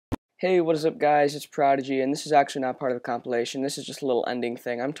Hey, what is up guys, it's Prodigy, and this is actually not part of the compilation, this is just a little ending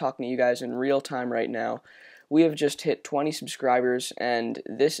thing. I'm talking to you guys in real time right now. We have just hit 20 subscribers, and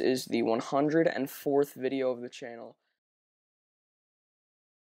this is the 104th video of the channel.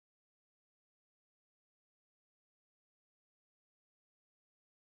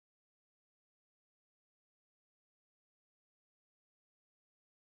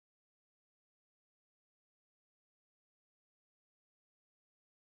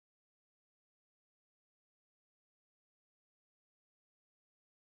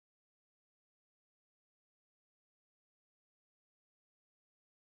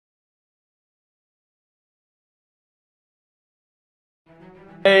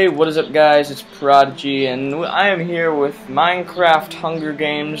 Hey, what is up guys, it's Prodigy, and I am here with Minecraft Hunger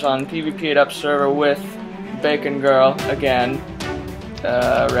Games on PvP It Up server with Bacon Girl, again,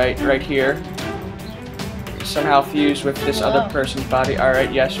 right here. Somehow fused with this other person's body.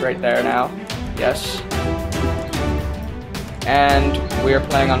 Alright, yes, right there now. Yes. And we are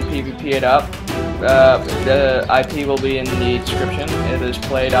playing on PvP It Up. The IP will be in the description. It is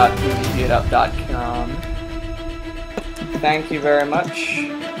play.pvpitup.com. Thank you very much.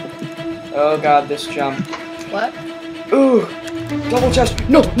 Oh god, this jump. What? Ooh! Double chest!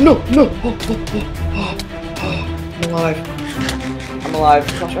 No! No! No! I'm alive. I'm alive.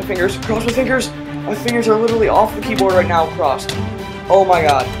 Cross my fingers. Cross my fingers! My fingers are literally off the keyboard right now, crossed. Oh my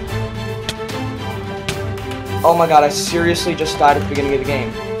god. Oh my god, I seriously just died at the beginning of the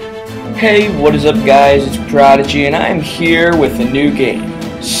game. Hey, what is up guys? It's Prodigy, and I'm here with a new game.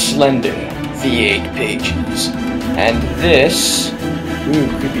 Slender, the 8 pages. And this... Ooh,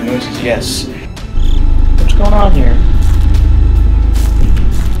 creepy noises, yes. What's going on here?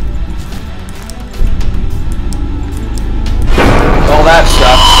 Well, that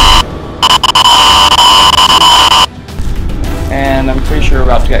sucks. And I'm pretty sure we're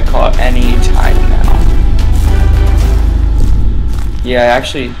about to get caught any time now. Yeah,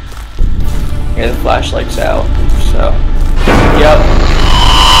 actually... Yeah, the flashlight's out, so... Yep.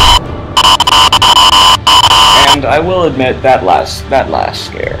 And I will admit that last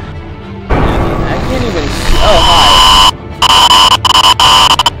scare. I can't even see. Oh, hi.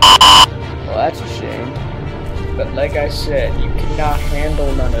 Well, that's a shame. But like I said, you cannot handle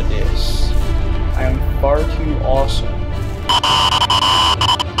none of this. I am far too awesome.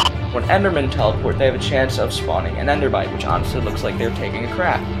 When Endermen teleport, they have a chance of spawning an Enderbite, which honestly looks like they're taking a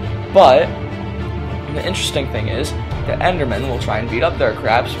crap. But the interesting thing is, the Endermen will try and beat up their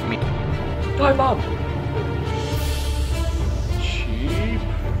craps. Die, Bob.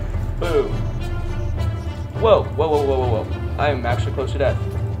 Boom. Whoa, whoa, whoa, whoa, whoa, whoa. I am actually close to death.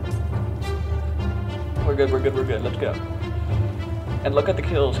 We're good, let's go. And look at the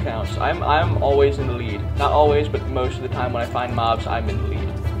kills counts. I'm always in the lead. Not always, but most of the time when I find mobs, I'm in the lead.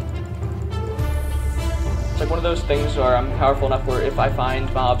 It's like one of those things where I'm powerful enough where if I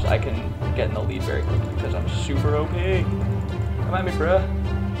find mobs, I can get in the lead very quickly because I'm super OP. Come at me, bruh.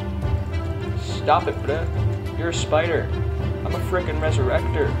 Stop it, bruh. You're a spider. I'm a frickin'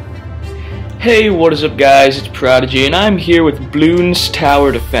 resurrector. Hey, what is up guys, it's Prodigy, and I'm here with Bloons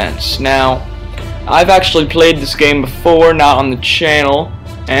Tower Defense. Now, I've actually played this game before, not on the channel,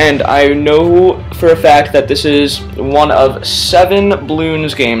 and I know for a fact that this is one of 7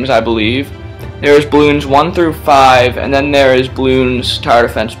 Bloons games, I believe. There's Bloons 1 through 5, and then there is Bloons Tower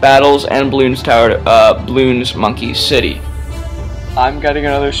Defense Battles, and Bloons Monkey City. I'm getting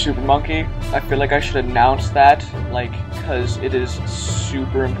another Super Monkey. I feel like I should announce that, like, because it is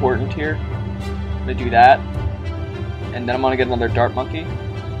super important here. I'm gonna do that, and then I'm gonna get another Dart Monkey,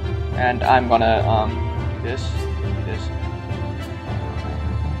 and I'm gonna, do this.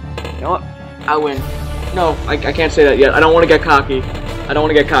 You know what? I win. No, I can't say that yet. I don't want to get cocky. I don't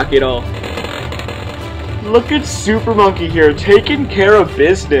want to get cocky at all. Look at Super Monkey here, taking care of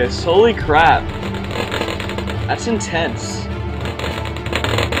business. Holy crap. That's intense.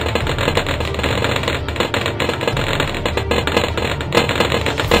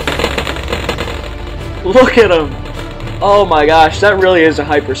 Look at him! Oh my gosh, that really is a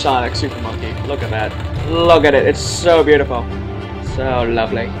hypersonic Super Monkey. Look at that. Look at it. It's so beautiful. So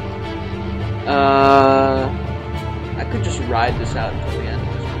lovely. I could just ride this out until the end.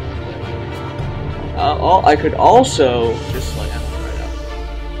 I could also just like right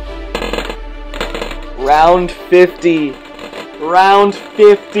up. Round 50. Round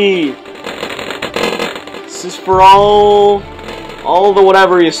 50. This is for all the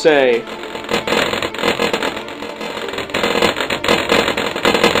whatever you say.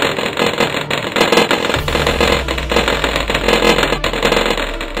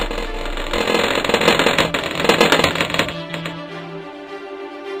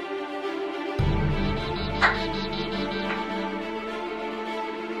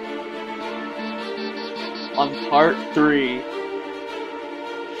 on part 3.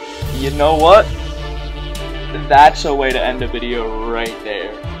 You know what? That's a way to end a video right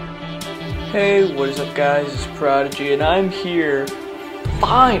there. Hey, what is up guys, it's Prodigy, and I'm here,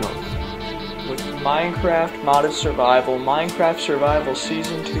 finally, with Minecraft Modded Survival, Minecraft Survival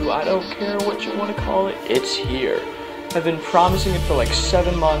Season 2, I don't care what you want to call it, it's here. I've been promising it for like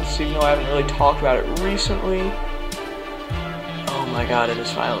 7 months, even though I haven't really talked about it recently. Oh my god, it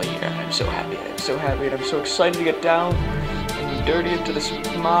is finally here. I'm so happy, and I'm so excited to get down and dirty into this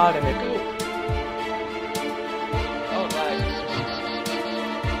mod and it. Oh, nice.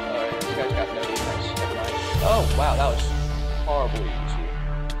 Alright, you guys got no defense. Never mind. Oh, wow, that was horribly easy.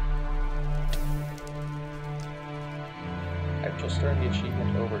 I've just earned the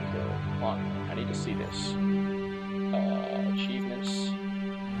achievement Overkill. Come on, I need to see this. Achievements.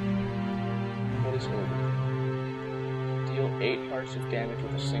 What is Overkill? Deal 8 hearts of damage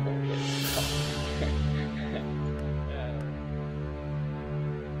with a single hit.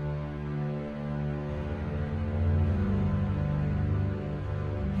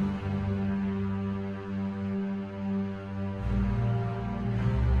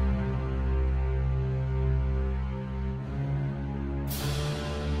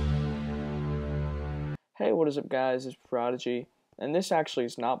 Hey, what is up guys, it's Prodigy, and this actually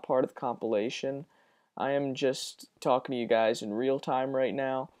is not part of the compilation. I am just talking to you guys in real time right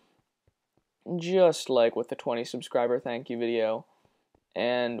now, just like with the 20 subscriber thank you video.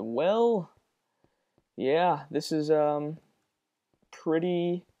 And well, yeah, this is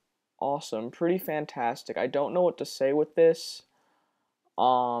pretty awesome, pretty fantastic. I don't know what to say with this.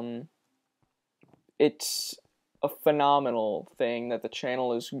 It's a phenomenal thing that the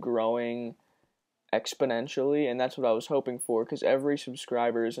channel is growing exponentially, and that's what I was hoping for, because every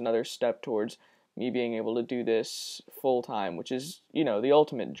subscriber is another step towards me being able to do this full time, which is, you know, the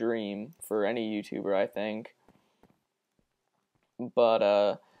ultimate dream for any YouTuber, I think. But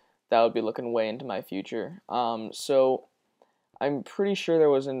that would be looking way into my future. So I'm pretty sure there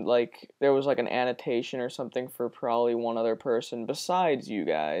was like an annotation or something for probably one other person besides you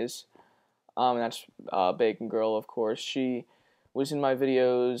guys. And that's Bacon Girl, of course. She was in my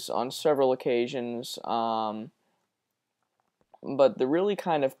videos on several occasions, but the really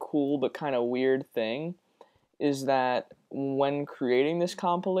kind of cool but kind of weird thing is that when creating this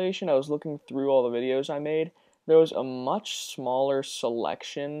compilation, I was looking through all the videos I made, there was a much smaller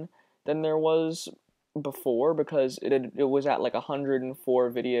selection than there was before, because it was at like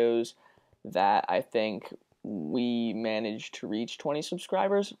 104 videos that I think we managed to reach 20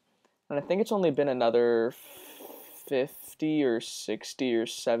 subscribers, and I think it's only been another 50 or 60 or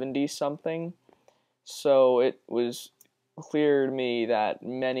 70 something, so it was clear to me that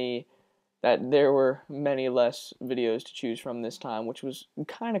there were many less videos to choose from this time, which was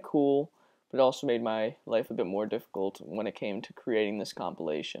kind of cool, but it also made my life a bit more difficult when it came to creating this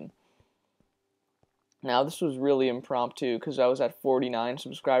compilation. Now, this was really impromptu because I was at 49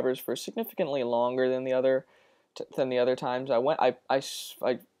 subscribers for significantly longer than the other times I went.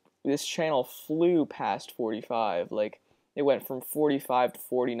 This channel flew past 45. Like, it went from 45 to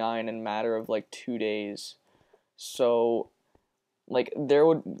 49 in a matter of like 2 days. So, like,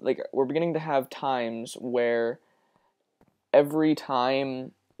 we're beginning to have times where every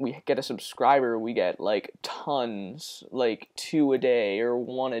time we get a subscriber, we get like tons, like 2 a day or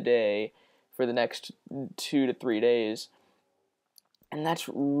 1 a day for the next 2 to 3 days. And that's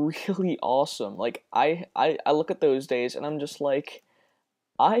really awesome. Like, I look at those days and I'm just like,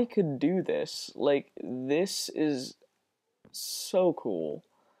 I could do this. Like, this is so cool.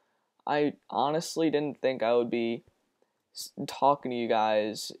 I honestly didn't think I would be talking to you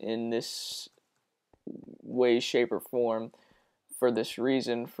guys in this way, shape, or form for this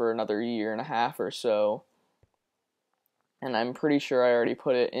reason for another year and a half or so. And I'm pretty sure I already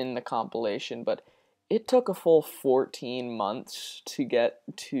put it in the compilation, but it took a full 14 months to get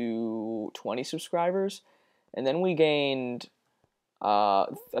to 20 subscribers, and then we gained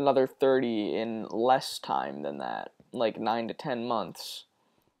another 30 in less time than that, like 9 to 10 months.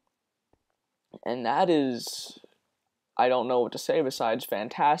 And that is, I don't know what to say besides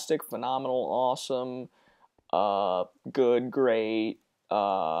fantastic, phenomenal, awesome, good, great,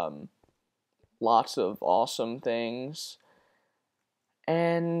 lots of awesome things.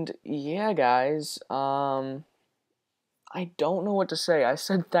 And yeah, guys, I don't know what to say. I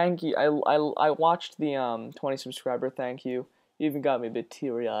said thank you. I watched the 20 subscriber thank you. You even got me a bit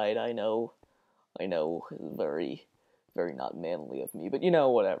teary-eyed. I know, very, very not manly of me, but you know,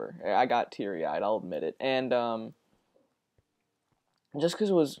 whatever. I got teary-eyed, I'll admit it. And just because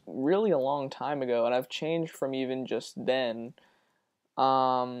it was really a long time ago, and I've changed from even just then,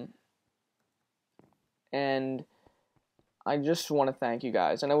 And I just want to thank you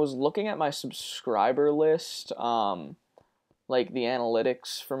guys. And I was looking at my subscriber list, like the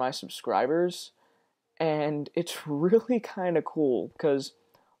analytics for my subscribers, and it's really kind of cool because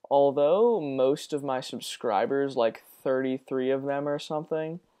although most of my subscribers, like 33 of them or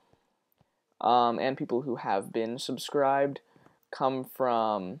something, and people who have been subscribed, come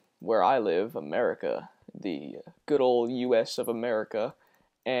from where I live, America, the good old US of America,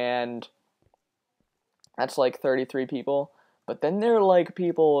 and that's like 33 people. But then there are like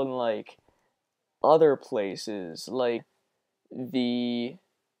people in like other places, like the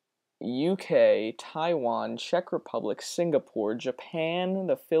UK, Taiwan, Czech Republic, Singapore, Japan,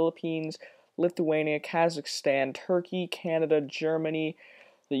 the Philippines, Lithuania, Kazakhstan, Turkey, Canada, Germany,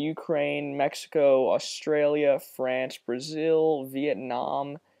 the Ukraine, Mexico, Australia, France, Brazil,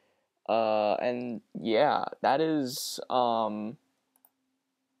 Vietnam, and yeah, that is a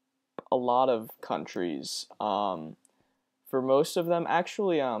lot of countries. For most of them,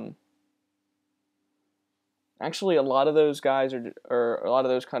 actually, a lot of those guys or a lot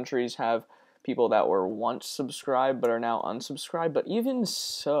of those countries have people that were once subscribed but are now unsubscribed. But even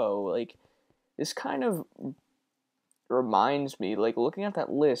so, like, this kind of reminds me, like, looking at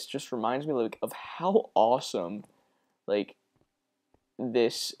that list just reminds me, like, of how awesome, like,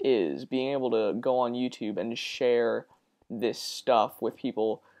 this is, being able to go on YouTube and share this stuff with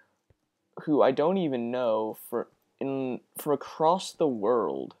people who I don't even know from across the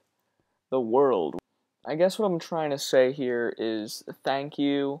world. The world. I guess what I'm trying to say here is thank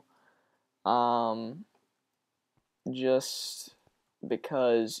you. Just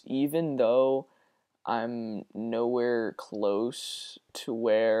because even though I'm nowhere close to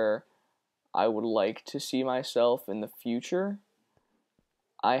where I would like to see myself in the future,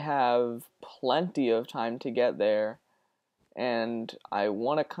 I have plenty of time to get there, and I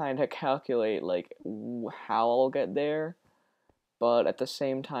want to kind of calculate like how I'll get there, but at the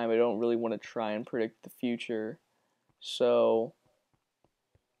same time I don't really want to try and predict the future. So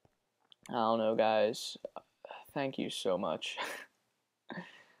I don't know, guys. Thank you so much.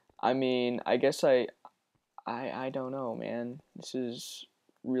 I mean, I guess I don't know, man. This is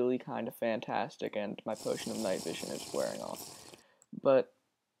really kind of fantastic, and my potion of night vision is wearing off. But,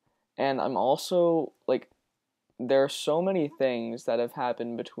 and I'm also, like, there are so many things that have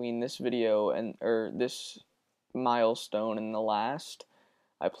happened between this video or this milestone and the last.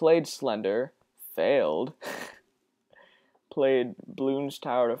 I played Slender, failed. Played Bloons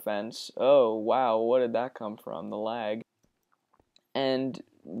Tower Defense. Oh, wow, what did that come from? The lag. And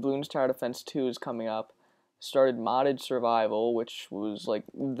Bloons Tower Defense 2 is coming up. Started Modded Survival, which was like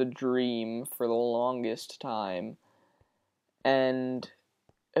the dream for the longest time. And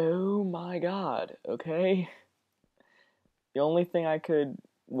oh my god, okay? The only thing I could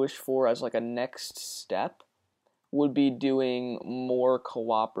wish for as like a next step would be doing more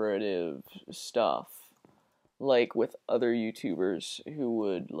cooperative stuff. Like with other YouTubers who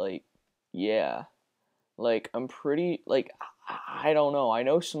would like, yeah. Like, I'm pretty, like, I don't know. I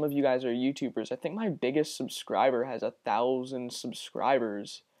know some of you guys are YouTubers. I think my biggest subscriber has 1,000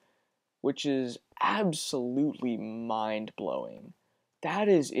 subscribers, which is absolutely mind-blowing. That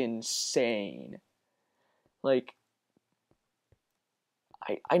is insane. Like,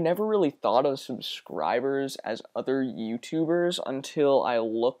 I never really thought of subscribers as other YouTubers until I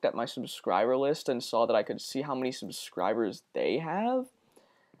looked at my subscriber list and saw that I could see how many subscribers they have.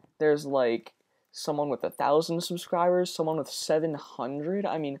 There's, like, someone with 1,000 subscribers, someone with 700.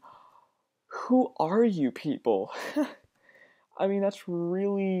 I mean, who are you people? I mean, that's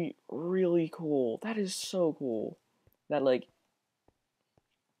really, really cool. That is so cool. That, like,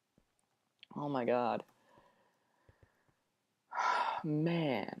 oh my god.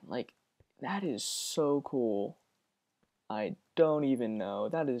 Man, like, that is so cool. I don't even know.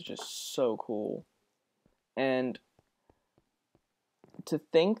 That is just so cool. And to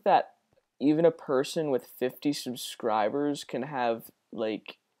think that even a person with 50 subscribers can have,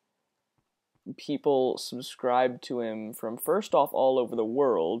 like, people subscribe to him from, first off, all over the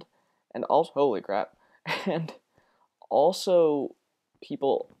world, and also, holy crap, and also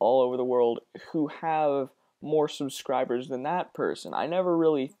people all over the world who have more subscribers than that person. I never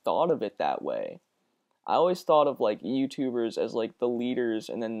really thought of it that way. I always thought of, like, YouTubers as, like, the leaders,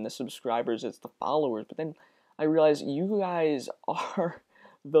 and then the subscribers as the followers, but then I realized you guys are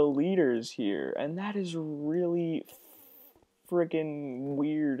the leaders here, and that is really freaking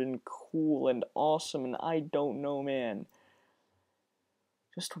weird and cool and awesome, and I don't know, man.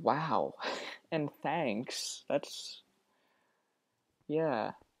 Just wow. And thanks. That's,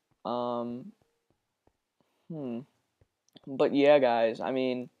 yeah. But yeah, guys, I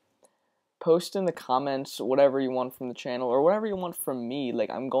mean, post in the comments whatever you want from the channel or whatever you want from me. Like,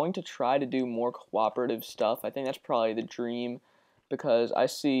 I'm going to try to do more cooperative stuff. I think that's probably the dream, because I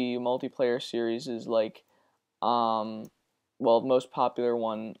see multiplayer series is like, well, the most popular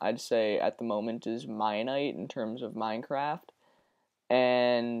one I'd say at the moment is Minite in terms of Minecraft,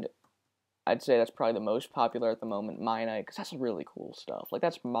 and I'd say that's probably the most popular at the moment, Minite, because that's really cool stuff. Like,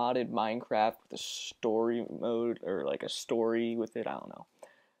 that's modded Minecraft with a story mode, or like a story with it, I don't know.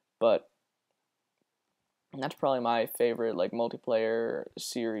 But that's probably my favorite, like, multiplayer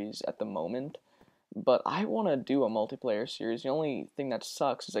series at the moment. But I want to do a multiplayer series. The only thing that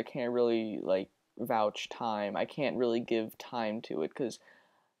sucks is I can't really, like, vouch time. I can't really give time to it, because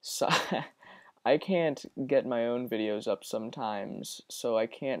I can't get my own videos up sometimes, so I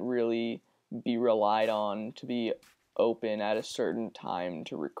can't really be relied on to be open at a certain time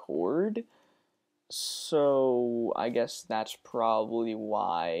to record. So I guess that's probably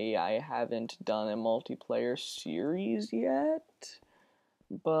why I haven't done a multiplayer series yet.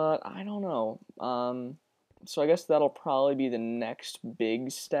 But I don't know. So I guess that'll probably be the next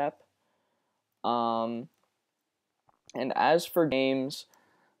big step. And as for games,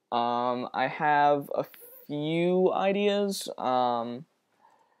 I have a few ideas.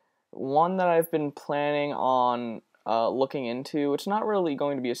 One that I've been planning on looking into, it's not really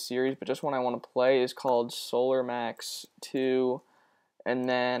going to be a series, but just one I want to play, is called Solar Max 2. And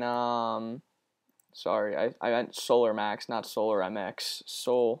then, sorry, I meant Solar Max, not Solar MX.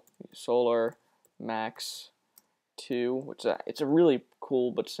 Solar Max 2, which it's a really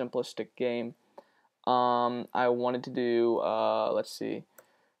cool but simplistic game. I wanted to do, let's see,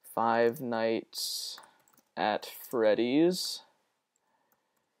 Five Nights at Freddy's.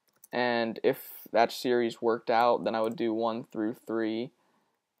 And if that series worked out, then I would do 1 through 3.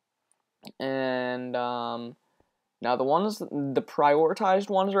 And now the prioritized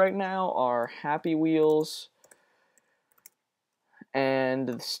ones right now are Happy Wheels and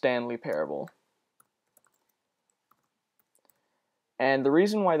the Stanley Parable. And the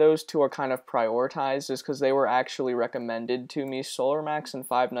reason why those two are kind of prioritized is because they were actually recommended to me. Solar Max and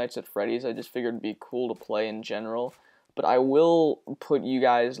Five Nights at Freddy's, I just figured it'd be cool to play in general. But I will put you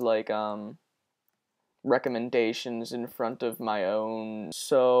guys, like, recommendations in front of my own.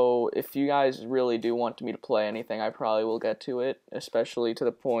 So if you guys really do want me to play anything, I probably will get to it, especially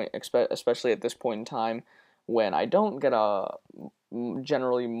especially at this point in time when I don't get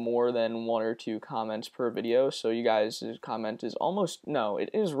generally more than 1 or 2 comments per video. So you guys' comment is it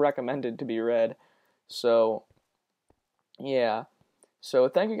is recommended to be read. So yeah. So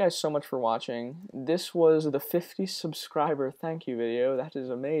thank you guys so much for watching. This was the 50 subscriber thank you video. That is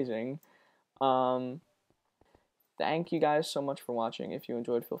amazing. Thank you guys so much for watching. If you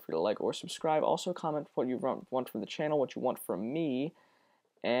enjoyed, feel free to like or subscribe. Also comment what you want from the channel, what you want from me,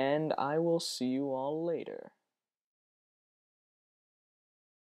 and I will see you all later.